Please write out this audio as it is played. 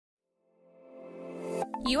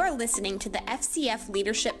You are listening to the FCF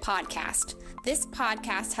Leadership Podcast. This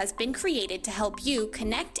podcast has been created to help you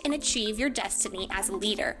connect and achieve your destiny as a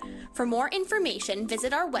leader. For more information,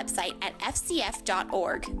 visit our website at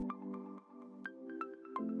fcf.org.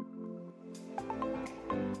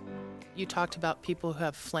 You talked about people who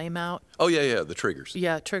have flame out. Oh, yeah, the triggers.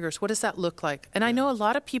 Yeah, triggers. What does that look like? And I know a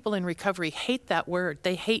lot of people in recovery hate that word.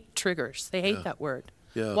 They hate triggers. They hate that word.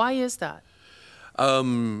 Yeah. Why is that?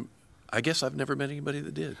 I guess I've never met anybody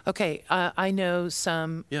that did. Okay, I know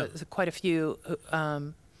quite a few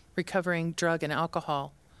recovering drug and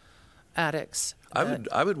alcohol addicts.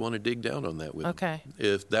 I would want to dig down on that with them.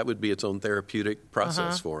 If that would be its own therapeutic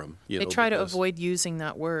process for them. They try to avoid using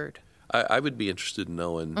that word. I would be interested in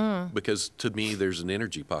knowing, because to me there's an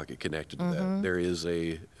energy pocket connected to that. There is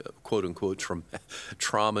a quote-unquote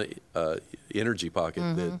trauma energy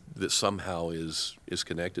pocket that somehow is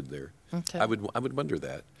connected there. Okay. I would wonder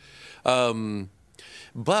that.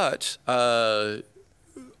 But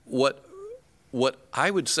what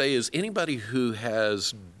I would say is anybody who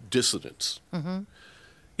has dissonance,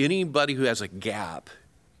 anybody who has a gap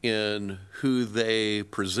in who they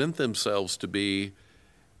present themselves to be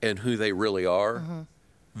and who they really are,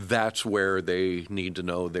 that's where they need to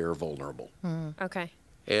know they're vulnerable. Okay.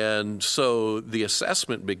 And so the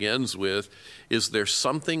assessment begins with, is there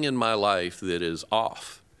something in my life that is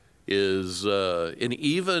off? And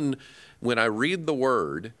even when I read the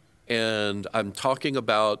word and I'm talking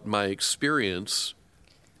about my experience,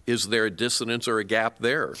 is there a dissonance or a gap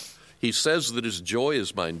there? He says that his joy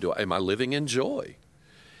is mine. Am I living in joy?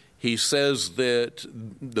 He says that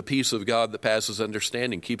the peace of God that passes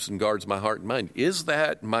understanding keeps and guards my heart and mind. Is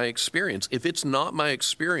that my experience? If it's not my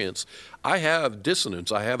experience, I have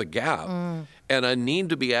dissonance. I have a gap. And I need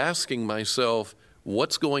to be asking myself,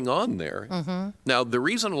 what's going on there? Now, the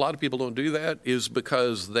reason a lot of people don't do that is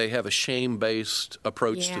because they have a shame-based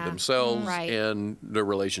approach to themselves and their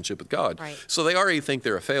relationship with God. So they already think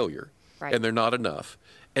they're a failure and they're not enough.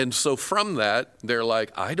 And so from that, they're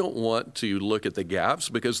like, I don't want to look at the gaps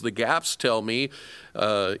because the gaps tell me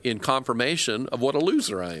in confirmation of what a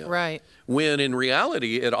loser I am. Right. When in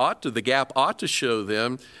reality, the gap ought to show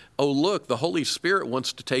them, oh, look, the Holy Spirit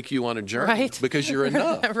wants to take you on a journey because you're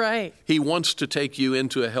enough. He wants to take you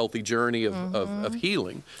into a healthy journey of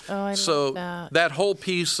healing. Oh, I so love that whole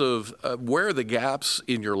piece of where are the gaps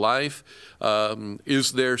in your life?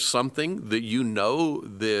 Is there something that you know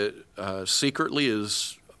that secretly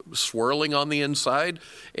is swirling on the inside?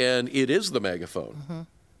 And it is the megaphone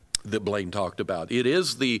that Blaine talked about. It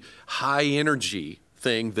is the high energy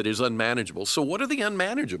thing that is unmanageable. So what are the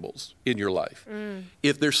unmanageables in your life?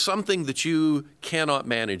 If there's something that you cannot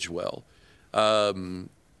manage well, and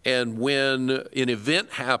when an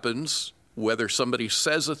event happens, whether somebody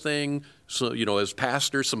says a thing, so as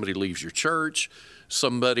pastor, somebody leaves your church,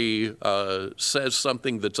 somebody says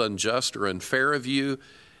something that's unjust or unfair of you,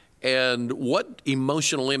 and what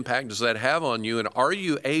emotional impact does that have on you? And are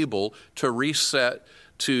you able to reset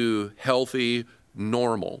to healthy,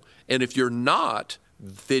 normal? And if you're not,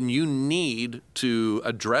 then you need to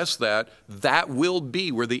address that. That will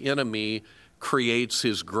be where the enemy creates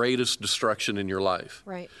his greatest destruction in your life.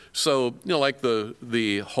 Right. So, like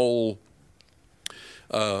the whole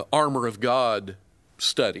armor of God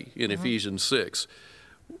study in Ephesians 6.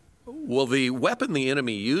 Well, the weapon the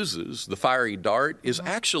enemy uses, the fiery dart, is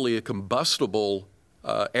actually a combustible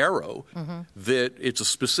arrow. That it's a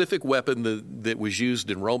specific weapon that was used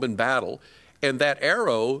in Roman battle. And that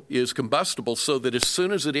arrow is combustible so that as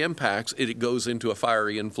soon as it impacts, it goes into a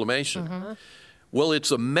fiery inflammation. Well,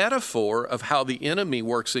 it's a metaphor of how the enemy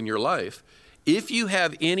works in your life. If you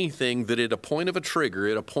have anything that at a point of a trigger,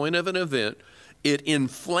 at a point of an event, it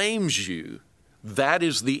inflames you, that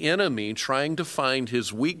is the enemy trying to find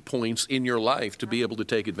his weak points in your life to be able to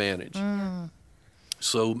take advantage.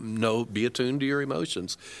 So, no, be attuned to your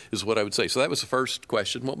emotions is what I would say. So that was the first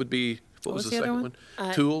question. What was the second one?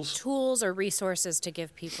 Tools? Tools or resources to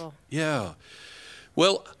give people. Yeah.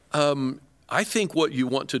 Well, I think what you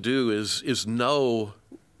want to do is know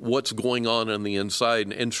what's going on the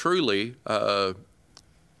inside. And truly,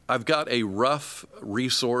 I've got a rough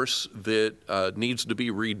resource that needs to be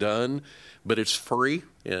redone, but it's free,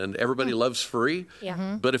 and everybody loves free.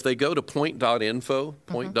 But if they go to point.info,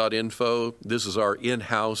 this is our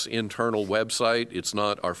in-house internal website. It's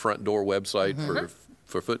not our front door website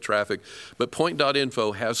for foot traffic. But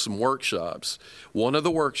point.info has some workshops. One of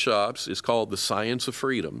the workshops is called The Science of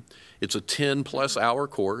Freedom. It's a 10-plus hour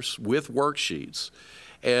course with worksheets.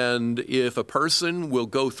 And if a person will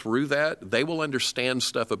go through that, they will understand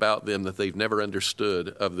stuff about them that they've never understood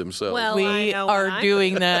of themselves. Well, I We know are what I'm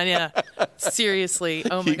doing that, yeah. Seriously.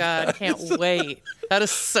 Oh, my God. Can't wait. That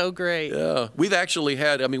is so great. Yeah, we've actually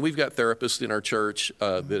had. I mean, we've got therapists in our church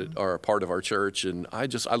that are a part of our church, and I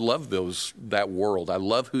love that world. I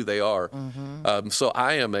love who they are. So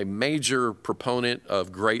I am a major proponent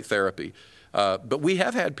of great therapy. But we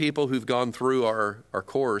have had people who've gone through our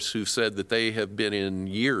course who've said that they have been in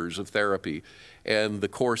years of therapy, and the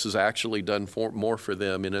course has actually done more for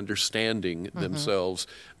them in understanding themselves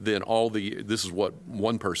than this is what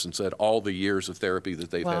one person said, all the years of therapy that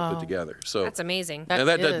they've had put together. So That's amazing. and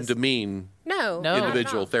that doesn't demean No.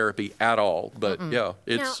 individual therapy at all, but yeah,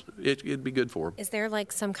 it'd be good for them. Is there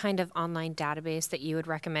like some kind of online database that you would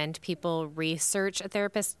recommend people research a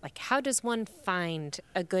therapist? Like, how does one find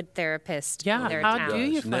a good therapist Yeah, in their how town? do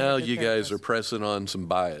you find Now a good you guys therapist? are pressing on some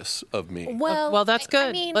bias of me. Well, that's good.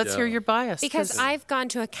 I mean, Let's hear your bias. because I've gone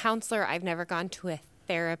to a counselor, I've never gone to a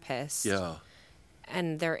therapist. Yeah.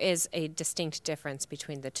 And there is a distinct difference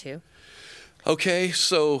between the two. Okay,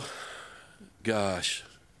 so, gosh,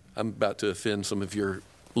 I'm about to offend some of your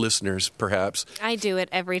listeners, perhaps. I do it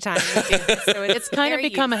every time we do it, so it's kind of very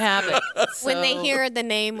become a habit. When they hear the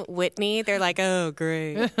name Whitney, they're like, "Oh,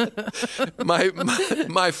 great."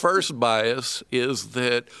 My first bias is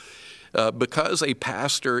that because a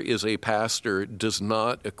pastor is a pastor does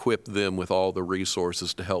not equip them with all the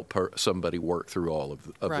resources to help somebody work through all of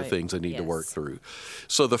the Right. things they need to work Yes. through.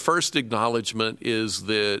 So the first acknowledgement is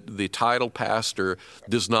that the title pastor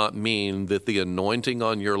does not mean that the anointing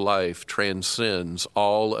on your life transcends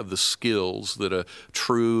all of the skills that a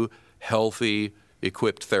true, healthy,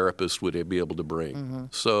 equipped therapist would be able to bring.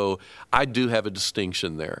 So I do have a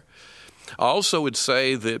distinction there. I also would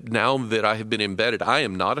say that now that I have been embedded, I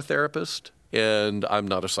am not a therapist and I'm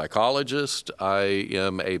not a psychologist. I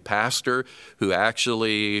am a pastor who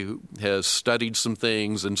actually has studied some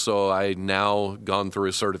things, and so I now gone through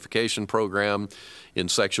a certification program in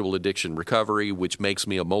sexual addiction recovery, which makes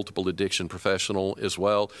me a multiple addiction professional as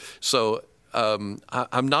well. So I'm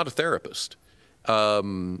not a therapist.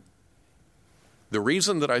 The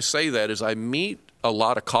reason that I say that is I meet a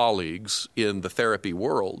lot of colleagues in the therapy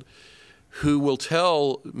world who will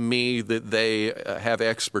tell me that they have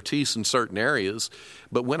expertise in certain areas,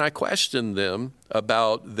 but when I question them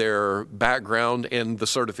about their background and the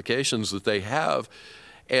certifications that they have,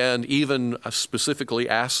 and even specifically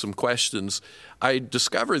ask some questions, I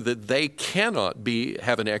discover that they cannot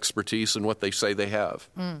have an expertise in what they say they have.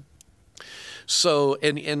 So,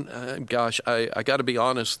 gosh, I got to be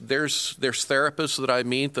honest. There's therapists that I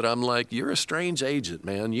meet that I'm like, you're a strange agent,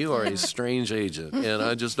 man. You are a strange agent, and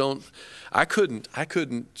I just don't. I couldn't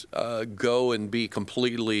go and be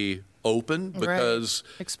completely open because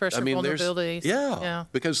Express your vulnerabilities.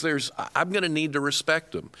 Because I'm going to need to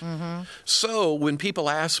respect them. So when people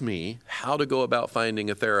ask me how to go about finding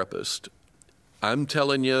a therapist, I'm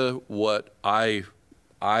telling you what I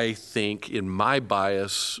think in my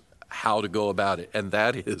bias how to go about it, and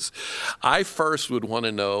that is I first would want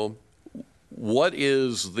to know what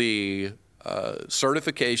is the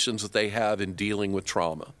certifications that they have in dealing with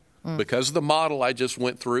trauma. Because of the model I just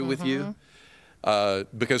went through with you,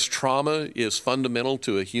 because trauma is fundamental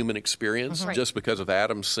to a human experience just because of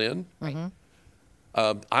Adam's sin.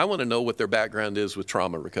 I want to know what their background is with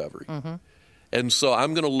trauma recovery. And so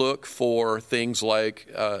I'm going to look for things like,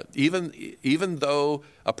 even though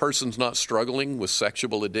a person's not struggling with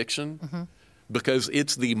sexual addiction, because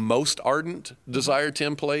it's the most ardent desire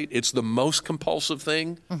template, it's the most compulsive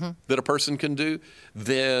thing that a person can do,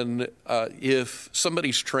 then if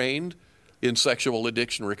somebody's trained in sexual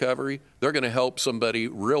addiction recovery, they're going to help somebody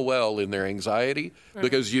real well in their anxiety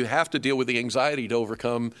because you have to deal with the anxiety to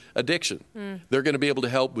overcome addiction. They're going to be able to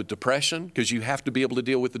help with depression because you have to be able to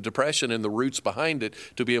deal with the depression and the roots behind it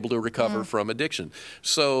to be able to recover from addiction.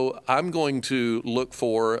 So I'm going to look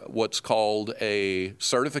for what's called a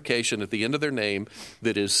certification at the end of their name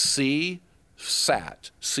that is CSAT.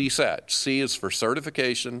 CSAT. C is for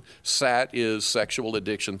certification. SAT is sexual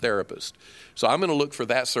addiction therapist. So I'm going to look for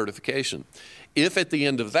that certification. If at the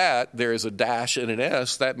end of that there is a dash and an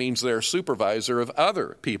S, that means they're a supervisor of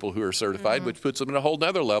other people who are certified, which puts them at a whole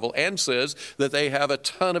nother level and says that they have a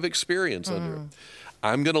ton of experience under it.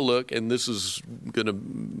 I'm going to look, and this is going to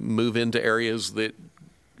move into areas that,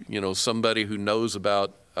 somebody who knows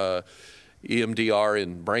about EMDR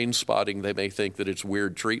and brain spotting, they may think that it's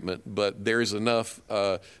weird treatment, but there's enough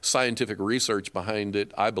scientific research behind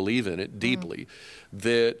it, I believe in it deeply,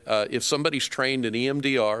 that if somebody's trained in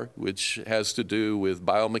EMDR, which has to do with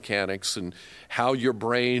biomechanics and how your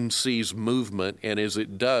brain sees movement, and as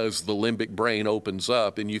it does, the limbic brain opens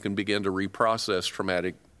up and you can begin to reprocess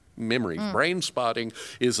traumatic memories. Brain spotting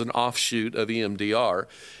is an offshoot of EMDR,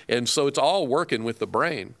 and so it's all working with the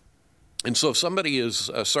brain. And so if somebody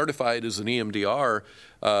is certified as an EMDR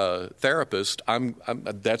therapist,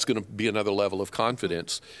 that's going to be another level of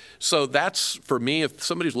confidence. So that's, for me, if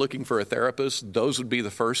somebody's looking for a therapist, those would be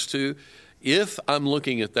the first two. If I'm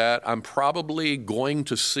looking at that, I'm probably going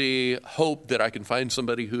to hope that I can find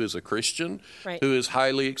somebody who is a Christian, who is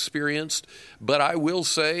highly experienced. But I will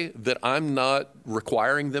say that I'm not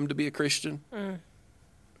requiring them to be a Christian.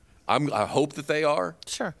 I hope that they are.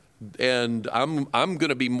 Sure. And I'm going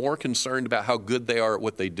to be more concerned about how good they are at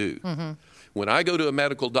what they do. When I go to a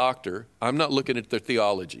medical doctor, I'm not looking at their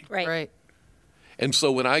theology. Right. And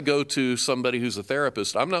so when I go to somebody who's a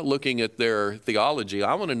therapist, I'm not looking at their theology.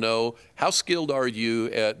 I want to know, how skilled are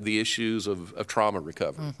you at the issues of trauma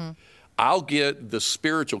recovery? I'll get the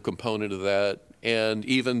spiritual component of that and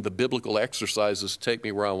even the biblical exercises to take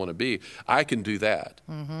me where I want to be. I can do that.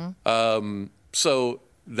 So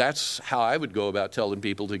that's how I would go about telling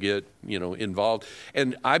people to get, involved.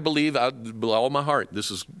 And I believe, with all my heart,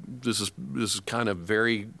 this is kind of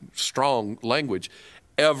very strong language.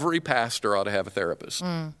 Every pastor ought to have a therapist.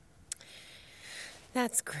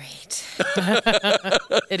 That's great.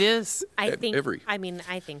 It is. I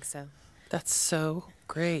think so. That's so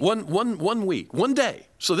great. One week, one day.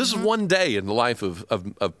 So this is one day in the life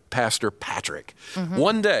of Pastor Patrick.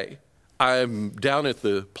 One day, I'm down at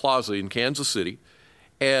the plaza in Kansas City,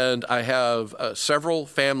 and I have several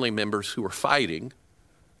family members who are fighting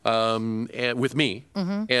and with me.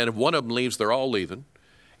 And if one of them leaves, they're all leaving.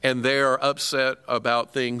 And they're upset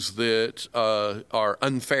about things that are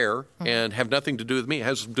unfair and have nothing to do with me. It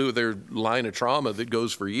has to do with their line of trauma that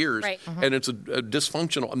goes for years. And it's a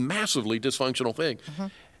massively dysfunctional thing.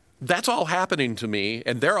 That's all happening to me,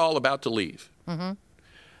 and they're all about to leave.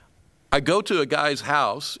 I go to a guy's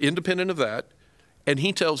house, independent of that, and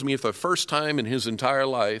he tells me for the first time in his entire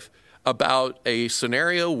life about a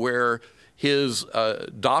scenario where his his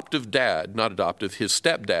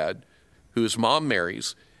stepdad, who his mom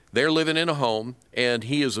marries, they're living in a home, and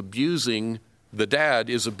the dad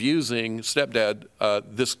is abusing stepdad,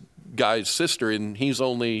 this guy's sister, and he's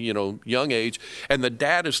only, young age, and the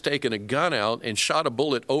dad has taken a gun out and shot a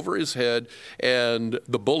bullet over his head, and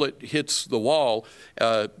the bullet hits the wall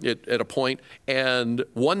at a point, and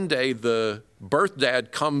one day the birth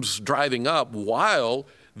dad comes driving up while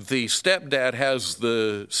the stepdad has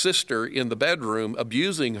the sister in the bedroom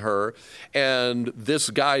abusing her, and this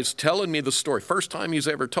guy's telling me the story. First time he's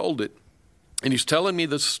ever told it, and he's telling me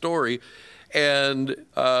this story, and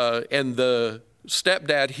the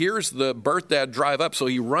stepdad hears the birth dad drive up, so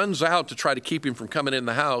he runs out to try to keep him from coming in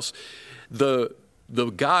the house. The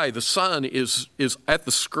son is at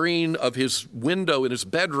the screen of his window in his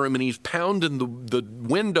bedroom, and he's pounding the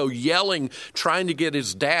window, yelling, trying to get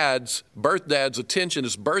his birth dad's attention.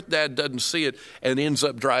 His birth dad doesn't see it and ends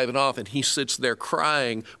up driving off, and he sits there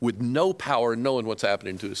crying with no power, knowing what's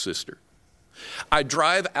happening to his sister. I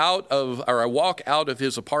walk out of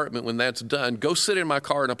his apartment when that's done, go sit in my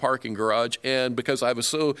car in a parking garage, and because I was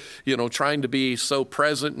so, trying to be so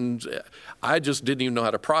present, and I just didn't even know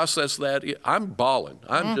how to process that, I'm bawling.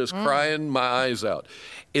 I'm just crying my eyes out.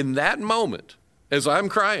 In that moment, as I'm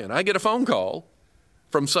crying, I get a phone call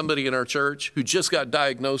from somebody in our church who just got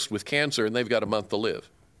diagnosed with cancer, and they've got a month to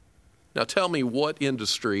live. Now tell me, what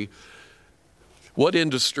industry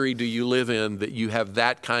do you live in that you have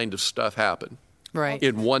that kind of stuff happen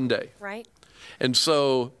in one day? Right. And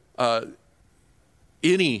so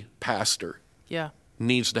any pastor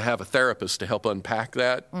needs to have a therapist to help unpack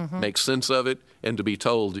that, make sense of it, and to be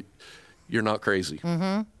told, you're not crazy.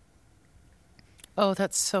 Oh,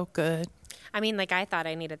 that's so good. I mean, I thought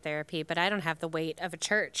I needed therapy, but I don't have the weight of a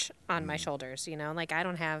church on my shoulders,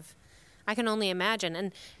 I can only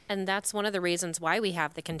imagine. And that's one of the reasons why we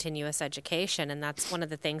have the continuous education. And that's one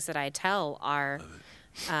of the things that I tell our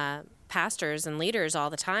pastors and leaders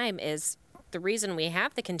all the time is the reason we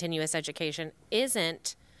have the continuous education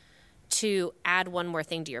isn't to add one more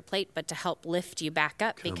thing to your plate, but to help lift you back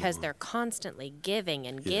up because they're constantly giving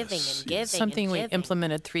and giving and giving. Something we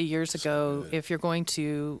implemented 3 years ago. If you're going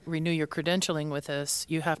to renew your credentialing with us,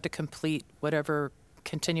 you have to complete whatever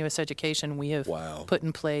continuous education we have Wow. put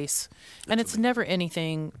in place. And it's never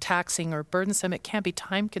anything taxing or burdensome. It can be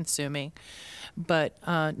time-consuming, but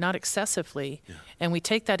not excessively. Yeah. And we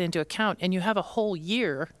take that into account, and you have a whole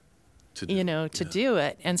year to do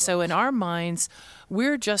it. And so in our minds,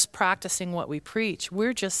 we're just practicing what we preach.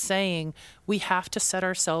 We're just saying we have to set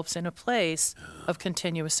ourselves in a place of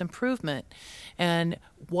continuous improvement. And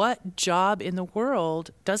what job in the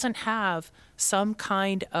world doesn't have some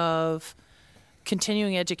kind of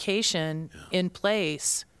continuing education in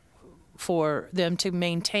place for them to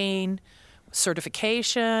maintain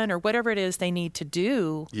certification or whatever it is they need to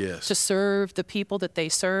do to serve the people that they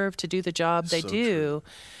serve, to do the job they do.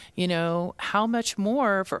 True. How much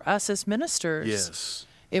more for us as ministers? Yes.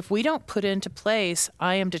 If we don't put into place,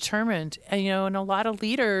 I am determined. And a lot of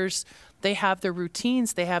leaders, they have their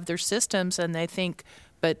routines, they have their systems, and they think,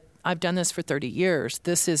 but I've done this for 30 years.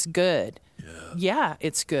 This is good. Yeah,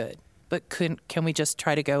 it's good. But can we just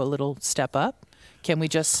try to go a little step up? Can we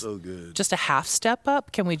just a half step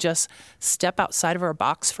up? Can we just step outside of our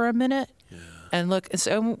box for a minute and look?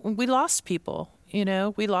 So we lost people.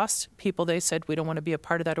 We lost people. They said, we don't want to be a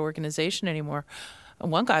part of that organization anymore.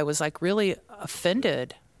 And one guy was like really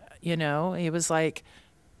offended. He was like,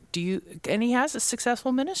 and he has a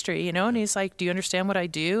successful ministry, and he's like, do you understand what I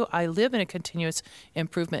do? I live in a continuous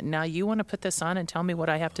improvement. Now you want to put this on and tell me what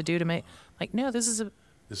I have to do to make, like, no, this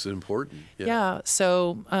is important. Yeah.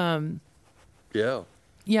 So,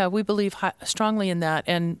 yeah, we believe strongly in that.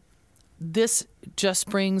 And this just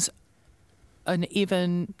brings an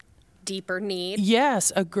even deeper need.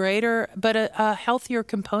 Yes, a greater, but a healthier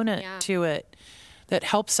component to it that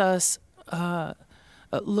helps us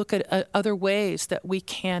look at other ways that we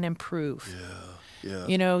can improve.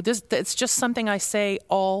 Yeah. It's just something I say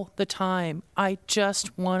all the time. I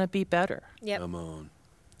just want to be better. Yep. Come on.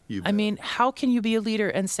 I mean, how can you be a leader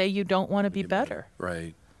and say you don't want to be better?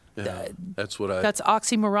 Right. Yeah. That's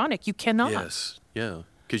oxymoronic. You cannot. Yes. Yeah.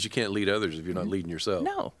 Because you can't lead others if you're not leading yourself.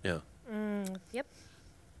 No. Yeah. Yep.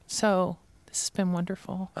 So this has been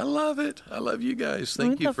wonderful. I love it. I love you guys.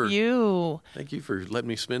 Thank you for letting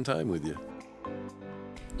me spend time with you.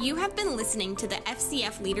 You have been listening to the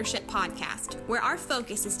FCF Leadership Podcast, where our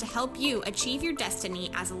focus is to help you achieve your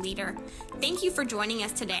destiny as a leader. Thank you for joining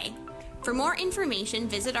us today. For more information,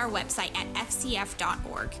 visit our website at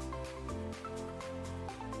fcf.org.